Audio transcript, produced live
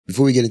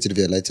Before we get into the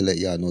video, I'd like to let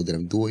y'all know that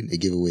I'm doing a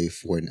giveaway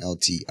for an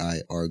LTI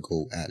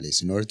Argo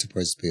Atlas. In order to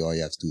participate, all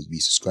you have to do is be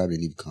subscribed and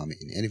leave a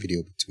comment in any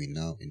video between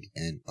now and the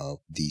end of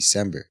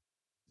December.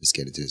 Let's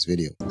get into this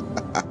video.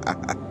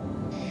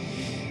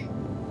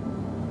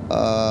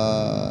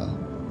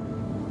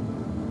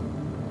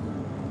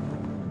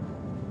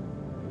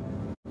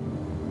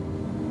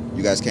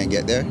 You guys can't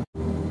get there?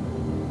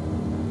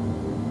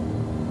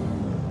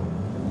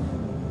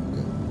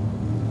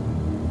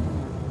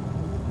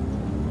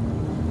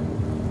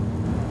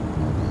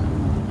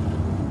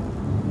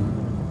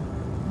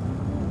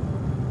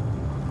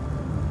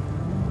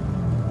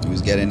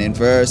 Who's getting in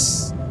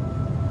first?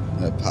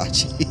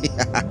 Apache.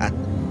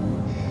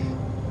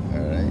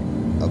 Alright.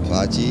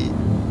 Apache.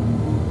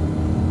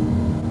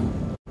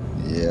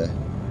 Yeah.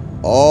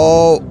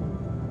 Oh!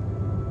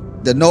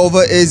 The Nova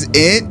is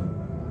in?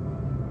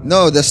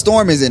 No, the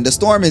Storm is in. The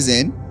Storm is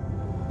in.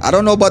 I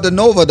don't know about the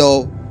Nova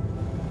though.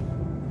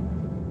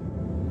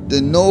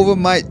 The Nova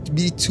might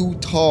be too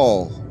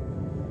tall.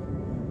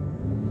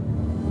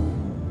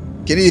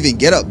 Can't even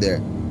get up there.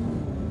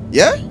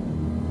 Yeah?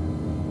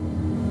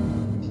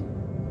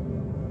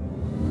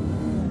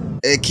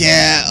 It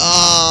can't. Oh.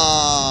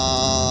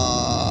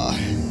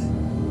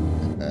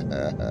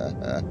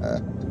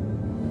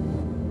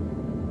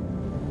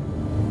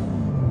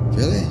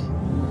 Really?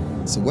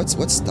 So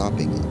what's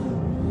stopping it?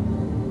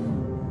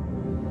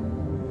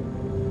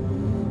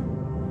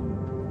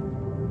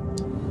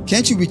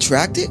 Can't you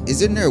retract it?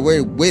 Isn't there a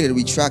way to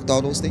retract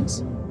all those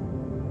things?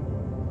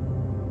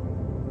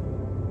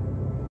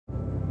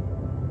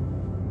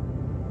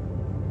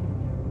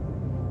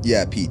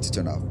 Yeah, P to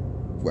turn off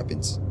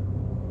weapons.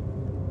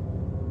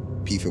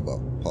 P for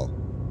Paul.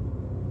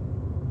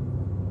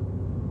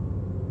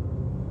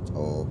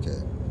 Oh, okay.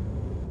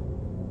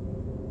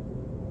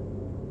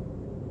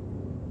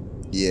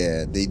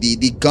 Yeah,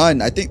 the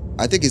gun. I think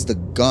it's the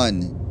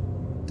gun,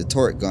 the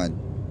turret gun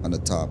on the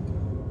top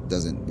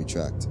doesn't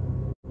retract.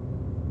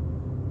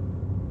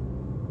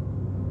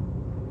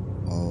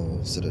 Oh,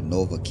 so the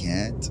Nova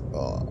can't.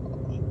 Oh,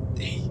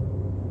 dang.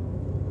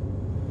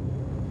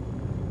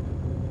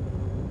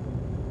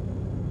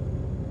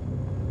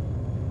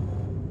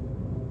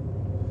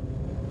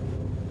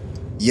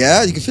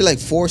 Yeah, you can feel like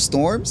 4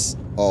 storms.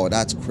 Oh,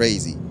 that's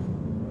crazy.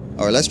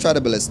 All right, let's try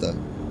the ballista.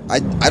 I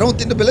don't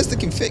think the ballista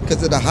can fit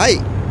because of the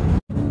height.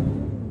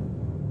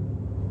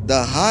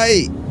 The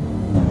height.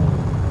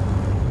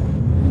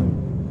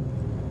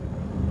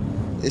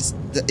 It's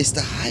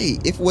the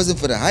height. If it wasn't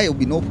for the height, it would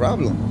be no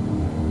problem.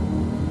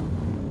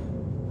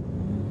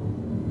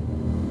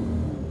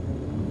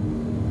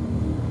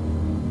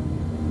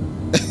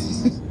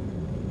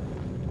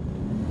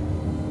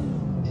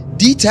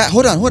 Detach.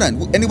 Hold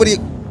on.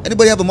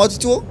 Anybody have a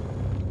multi-tool?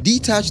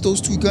 Detach those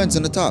 2 guns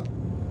on the top.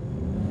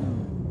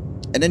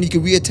 And then you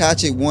can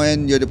reattach it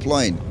when you're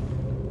deploying.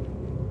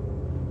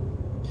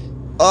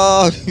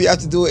 Oh, you have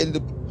to do it in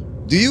the...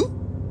 Do you?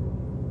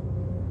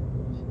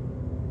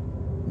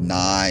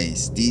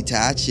 Nice.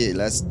 Detach it.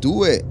 Let's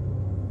do it.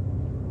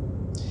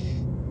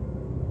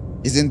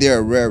 Isn't there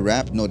a rear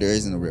ramp? No, there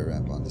isn't a rear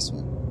ramp on this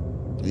one.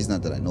 At least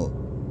not that I know of.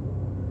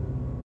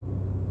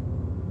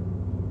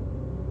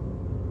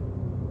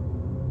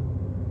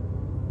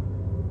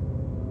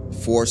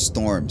 Four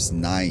storms.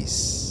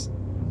 Nice.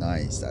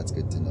 Nice. That's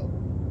good to know.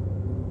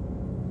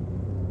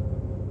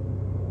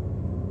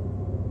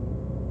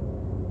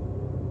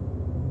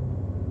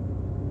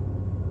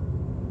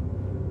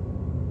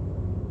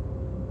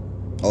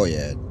 Oh,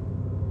 yeah.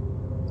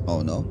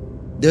 Oh, no.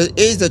 There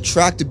is a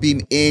tractor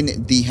beam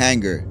in the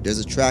hangar. There's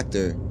a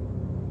tractor.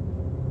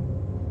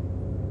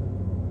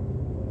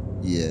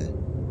 Yeah.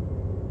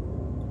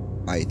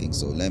 I think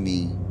so. Let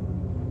me...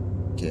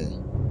 Okay.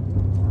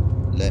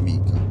 Let me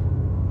come.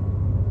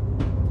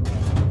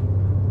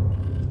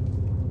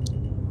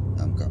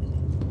 I'm coming.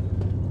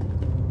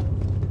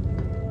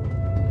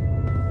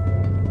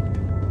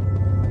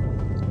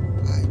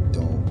 I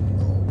don't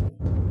know.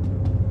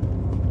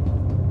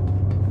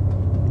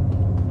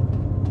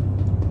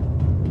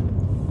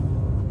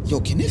 Yo,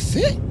 can it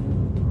fit?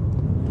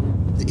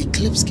 The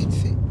Eclipse can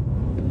fit.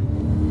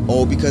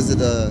 Oh, because of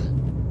the...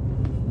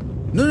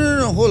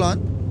 No. Hold on.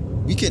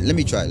 We can... Let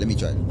me try. I think we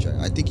can.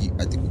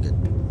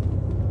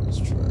 Let's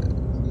try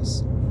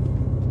this.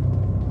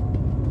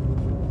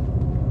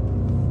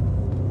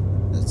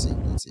 Let's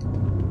see.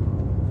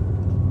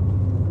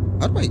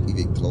 How do I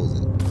even close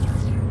it?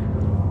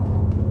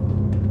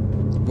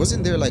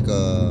 Wasn't there like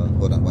a...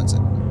 Hold on, one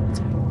second.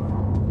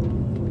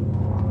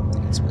 I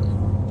think it's ready.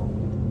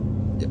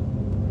 Yep.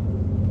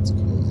 It's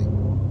closing.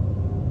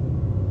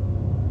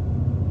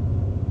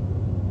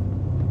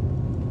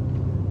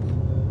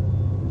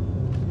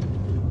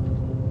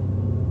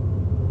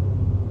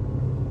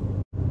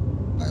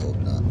 I hope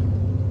not.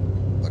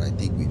 But I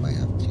think we might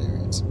have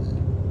clearance, man.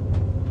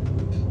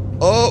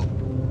 Oh!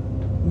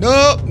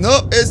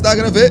 No, it's not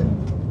gonna fit.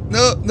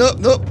 No.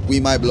 We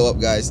might blow up,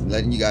 guys.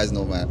 Letting you guys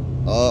know, man.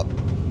 Oh.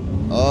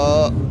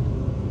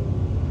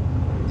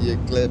 The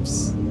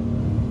Eclipse.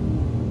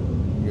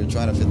 We're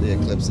trying to fit the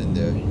Eclipse in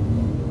there.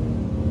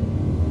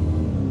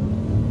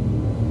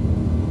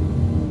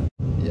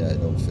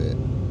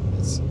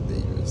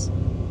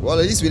 Well,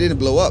 at least we didn't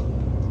blow up.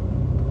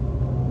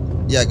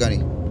 Yeah,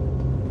 Gunny.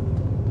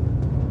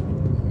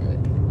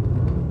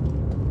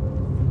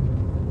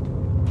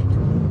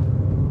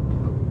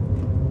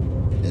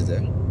 Is there?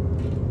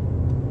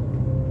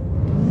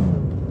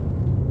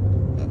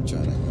 I'm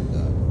trying to come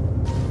down.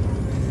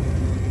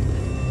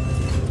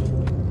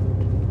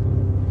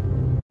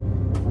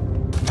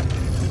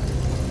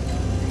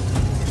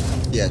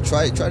 Yeah,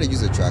 try to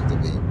use a tractor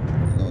beam.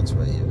 No, it's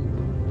right here.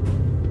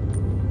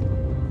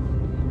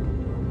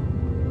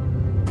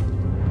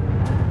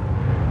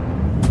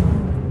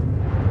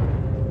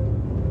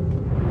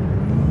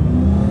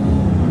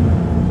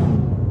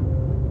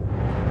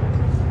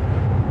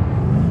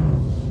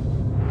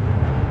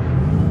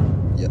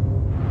 Yep.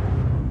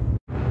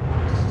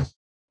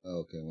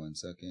 Okay, 1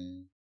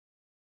 second.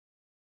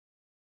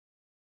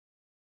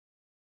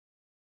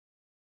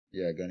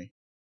 Yeah, Gunny.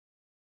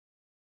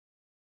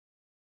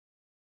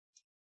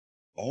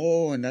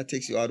 Oh, and that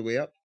takes you all the way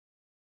up?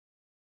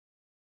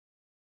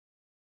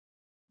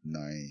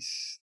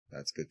 Nice.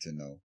 That's good to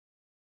know.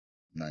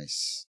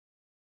 Nice.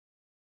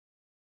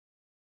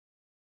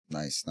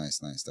 Nice.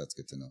 That's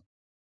good to know.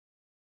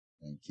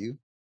 Thank you.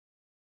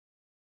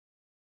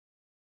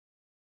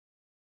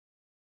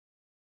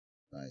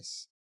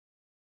 Nice.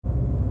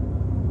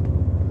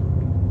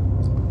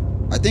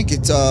 I think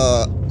it's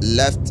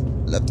left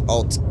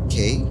alt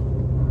K.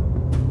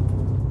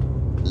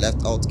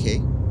 Left alt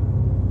K.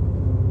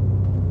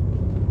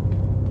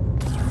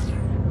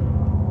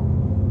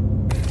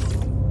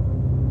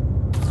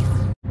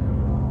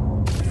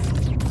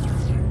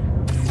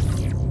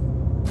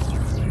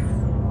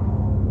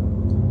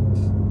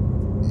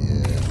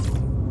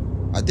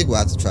 I think we'll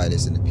have to try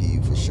this in the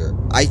PU for sure.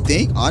 I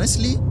think,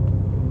 honestly,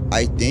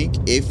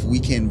 if we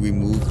can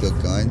remove the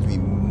guns, we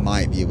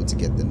might be able to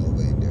get the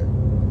Nova in there.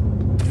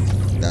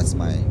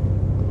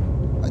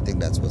 I think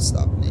that's what's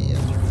stopping it,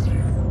 yeah.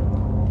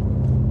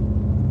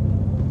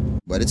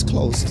 But it's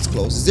close,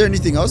 Is there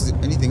anything else?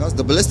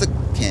 The ballista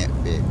can't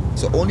fit.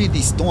 So only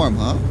the storm,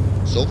 huh?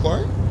 So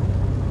far?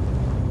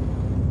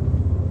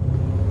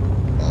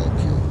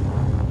 Okay.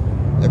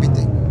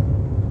 Everything.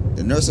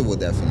 The Nursa will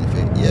definitely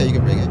fit. Yeah, you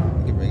can bring it.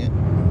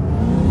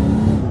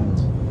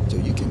 So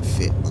you can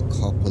fit a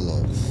couple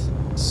of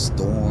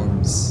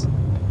storms.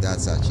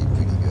 That's actually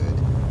pretty good.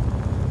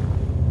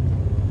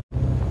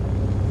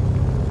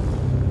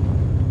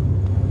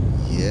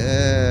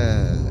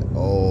 Yeah.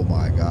 Oh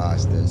my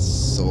gosh, there's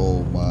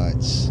so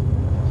much.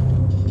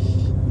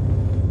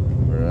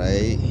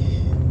 Right?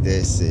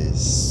 This is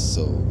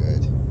so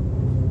good.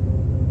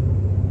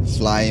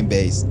 Flying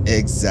base.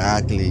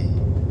 Exactly.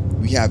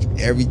 We have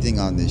everything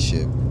on this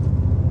ship.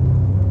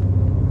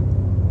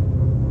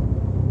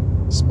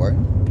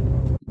 Spartan?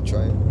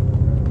 Try it.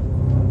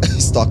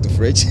 Stock the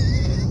fridge.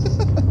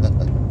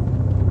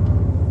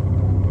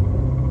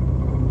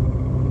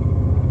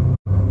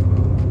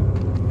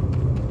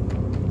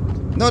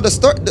 No, the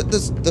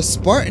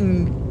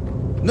Spartan.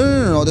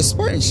 No. The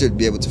Spartan should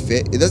be able to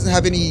fit. It doesn't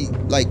have any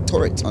like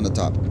turrets on the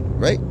top,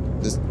 right?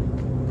 This.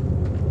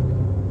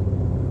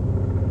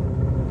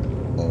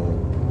 Oh.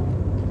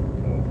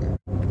 Okay.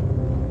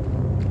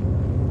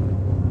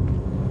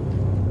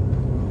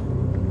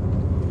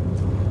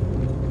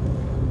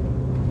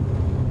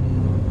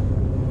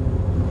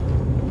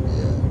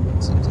 Yeah,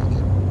 seems like it.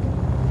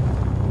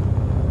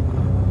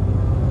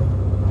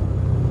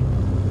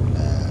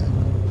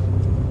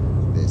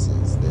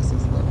 This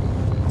is lovely.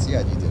 See how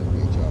you did a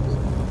great job with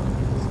it.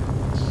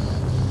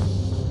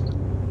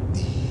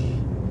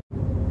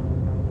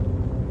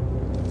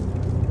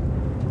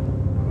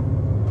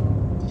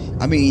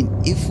 I mean,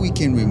 if we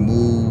can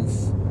remove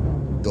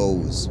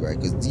those, right?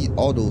 Because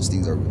all those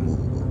things are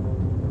removable,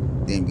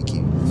 then we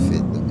can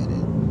fit them in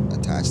and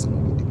attach them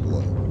when we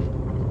deploy.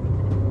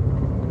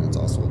 That's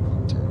also an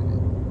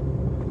alternative.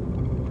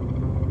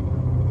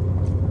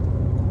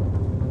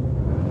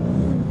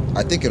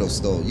 I think it'll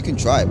still. You can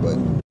try it, but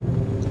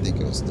I think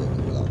it'll still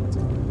be blocked.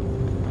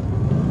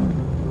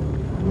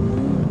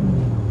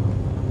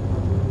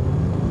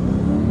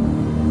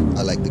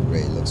 I like the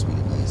gray. It looks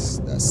really nice.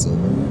 That's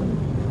silver.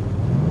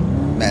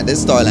 Man,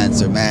 this Star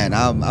Lancer, man,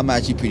 I'm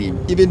actually pretty.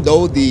 Even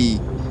though the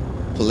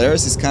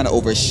Polaris is kind of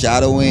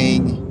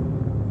overshadowing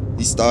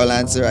the Star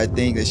Lancer, I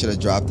think they should have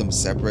dropped them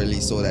separately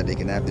so that they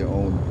can have their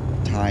own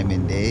time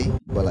and day.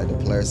 But like the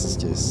Polaris is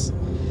just.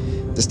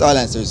 The Star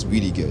Lancer is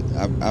really good.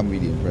 I'm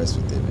really impressed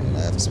with it, man. I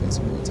have to spend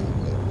some more time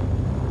with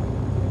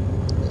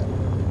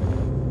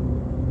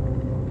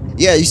it.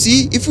 Yeah, you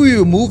see, if we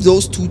remove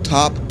those two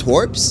top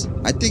torps,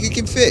 I think it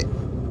can fit.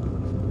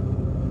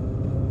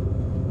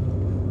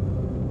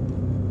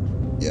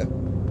 Yeah.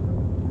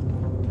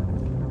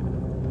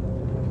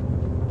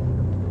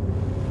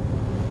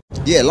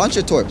 Yeah, launch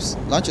your torps.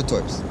 Launch your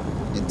torps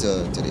into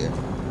the air.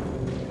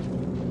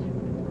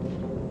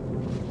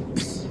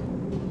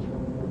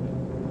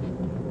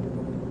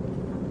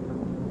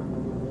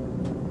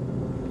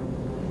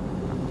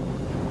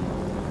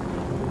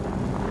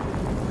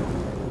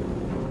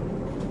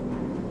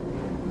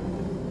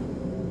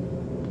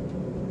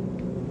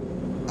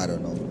 I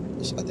don't know.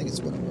 I think it's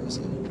one of ours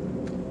here.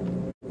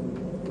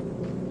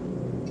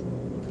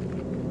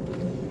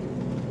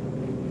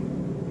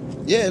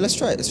 Yeah, let's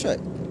try it. Let's try it.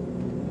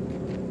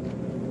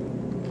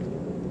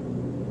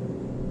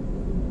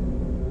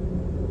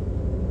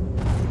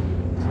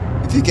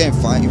 If you can't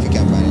find it,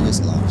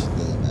 just launch. It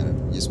doesn't matter.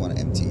 You just want to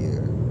empty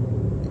your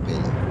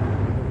payload.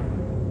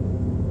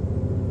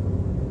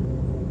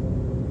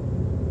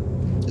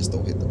 Just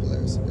don't hit the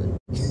Polaris. Okay?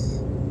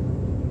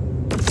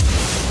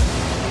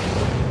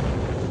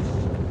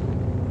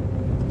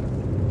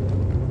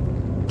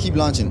 Keep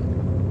launching.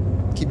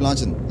 Keep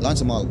launching. Launch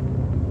them all.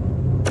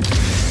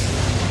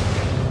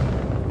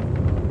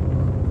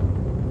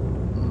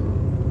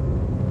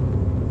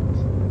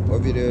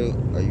 What video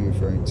are you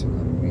referring to?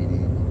 I'm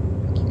reading.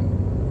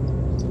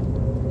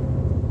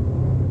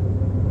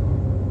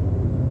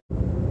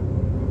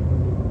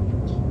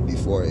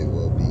 Before it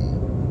will be.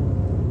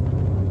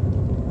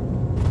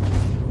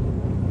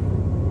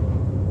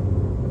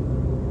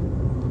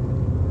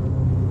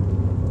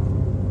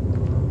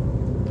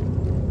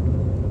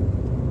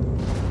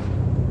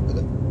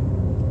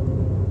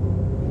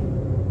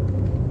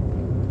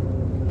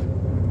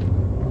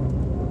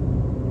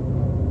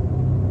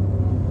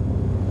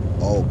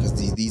 Oh, because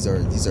these are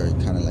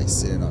kind of like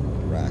sitting on a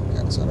rack,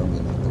 so I don't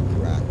really know if the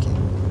rack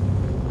can